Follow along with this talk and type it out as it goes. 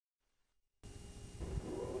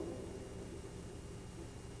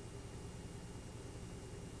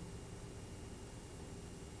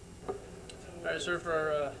All right, sir,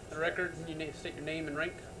 for the record, you need to state your name and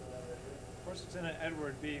rank. First Lieutenant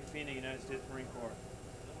Edward B. Feeney, United States Marine Corps.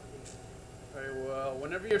 Very well.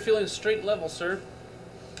 Whenever you're feeling straight level, sir.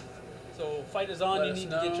 So fight is on. You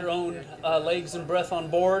need to get your own legs and breath on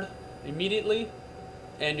board immediately.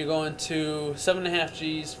 And you're going to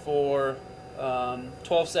 7.5 Gs for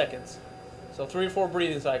 12 seconds. So 3 or 4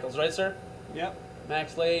 breathing cycles, right, sir? Yep.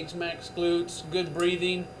 Max legs, max glutes, good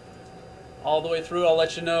breathing. All the way through. I'll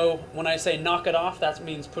let you know when I say knock it off, that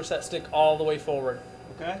means push that stick all the way forward.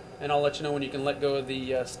 Okay. And I'll let you know when you can let go of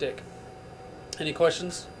the stick. Any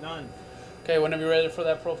questions? None. Okay, whenever you're ready for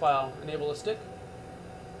that profile, enable the stick.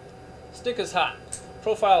 Stick is hot.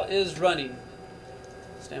 Profile is running.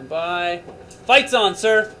 Stand by. Fight's on,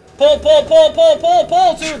 sir. Pull, pull, pull, pull, pull,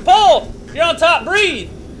 pull, pull. You're on top. Breathe.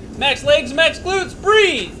 Max legs, max glutes.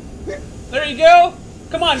 Breathe. There you go.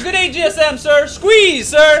 Come on, good AGSM, sir. Squeeze,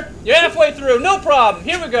 sir. You're halfway through. No problem.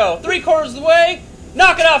 Here we go. 3/4 of the way.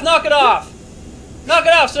 Knock it off, knock it off. Knock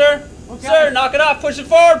it off, sir. Okay. Sir, knock it off. Push it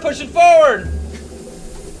forward, push it forward.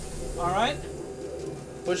 All right.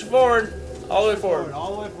 Push it forward. All the way forward.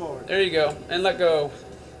 All the way forward. There you go. And let go.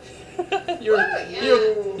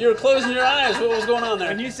 you were closing your eyes. What was going on there?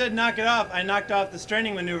 When you said knock it off, I knocked off the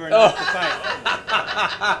straining maneuver and knocked the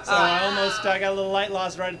fight. So I got a little light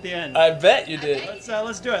loss right at the end. I bet you did.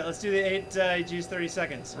 Let's do it. Let's do the 8 Gs 30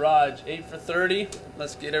 seconds. Raj, 8 for 30.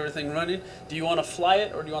 Let's get everything running. Do you want to fly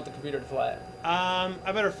it or do you want the computer to fly it?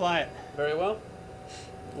 I better fly it. Very well.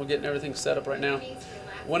 We're getting everything set up right now.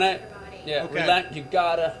 When Okay. relax. You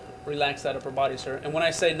gotta relax that upper body, sir. And when I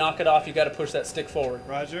say knock it off, you gotta push that stick forward.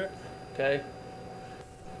 Roger. Okay.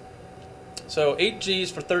 So 8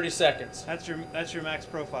 Gs for 30 seconds. That's your max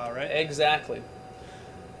profile, right? Exactly.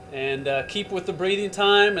 And keep with the breathing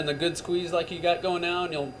time and the good squeeze like you got going now,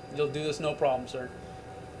 and you'll do this no problem, sir.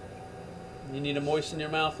 You need to moisten your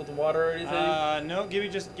mouth with water or anything? No. Give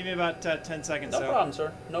me about 10 seconds. No problem,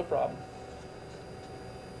 sir. No problem.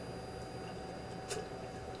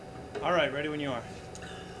 All right, ready when you are.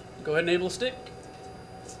 Go ahead and enable the stick.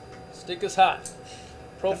 Stick is hot.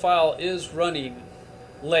 Profile is running.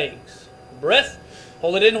 Legs. Breath.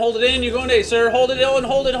 Hold it in, hold it in. You're going to 8, sir. Hold it in,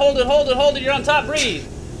 hold it, hold it, hold it, hold it. You're on top. Breathe.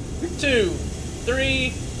 2,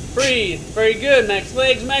 3, breathe. Very good. Max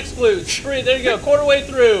legs, max glutes. Breathe. There you go. Quarter way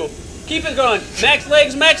through. Keep it going. Max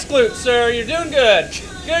legs, max glutes, sir. You're doing good.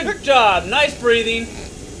 Good job. Nice breathing.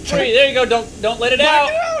 Breathe. There you go. Don't let it out.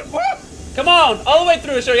 Come on. All the way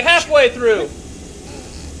through, sir. You're halfway through.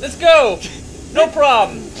 Let's go. No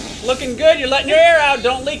problem. Looking good. You're letting your air out.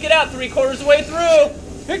 Don't leak it out 3/4 of the way through.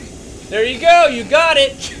 There you go. You got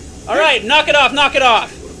it. All right. Knock it off. Knock it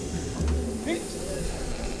off.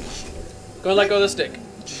 Go and let go of the stick.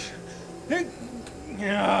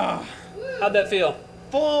 How'd that feel?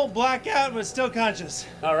 Full blackout, but still conscious.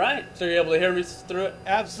 All right. So you're able to hear me through it?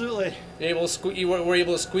 Absolutely. You were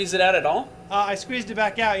able to squeeze it out at all? I squeezed it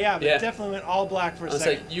back out, yeah, but it definitely went all black for a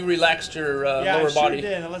second. Like you relaxed your lower I body.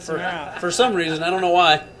 did. I let some air out. For some reason, I don't know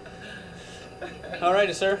why. All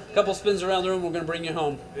righty, sir. A couple spins around the room. We're going to bring you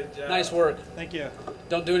home. Good job. Nice work. Thank you.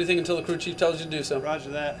 Don't do anything until the crew chief tells you to do so. Roger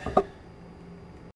that.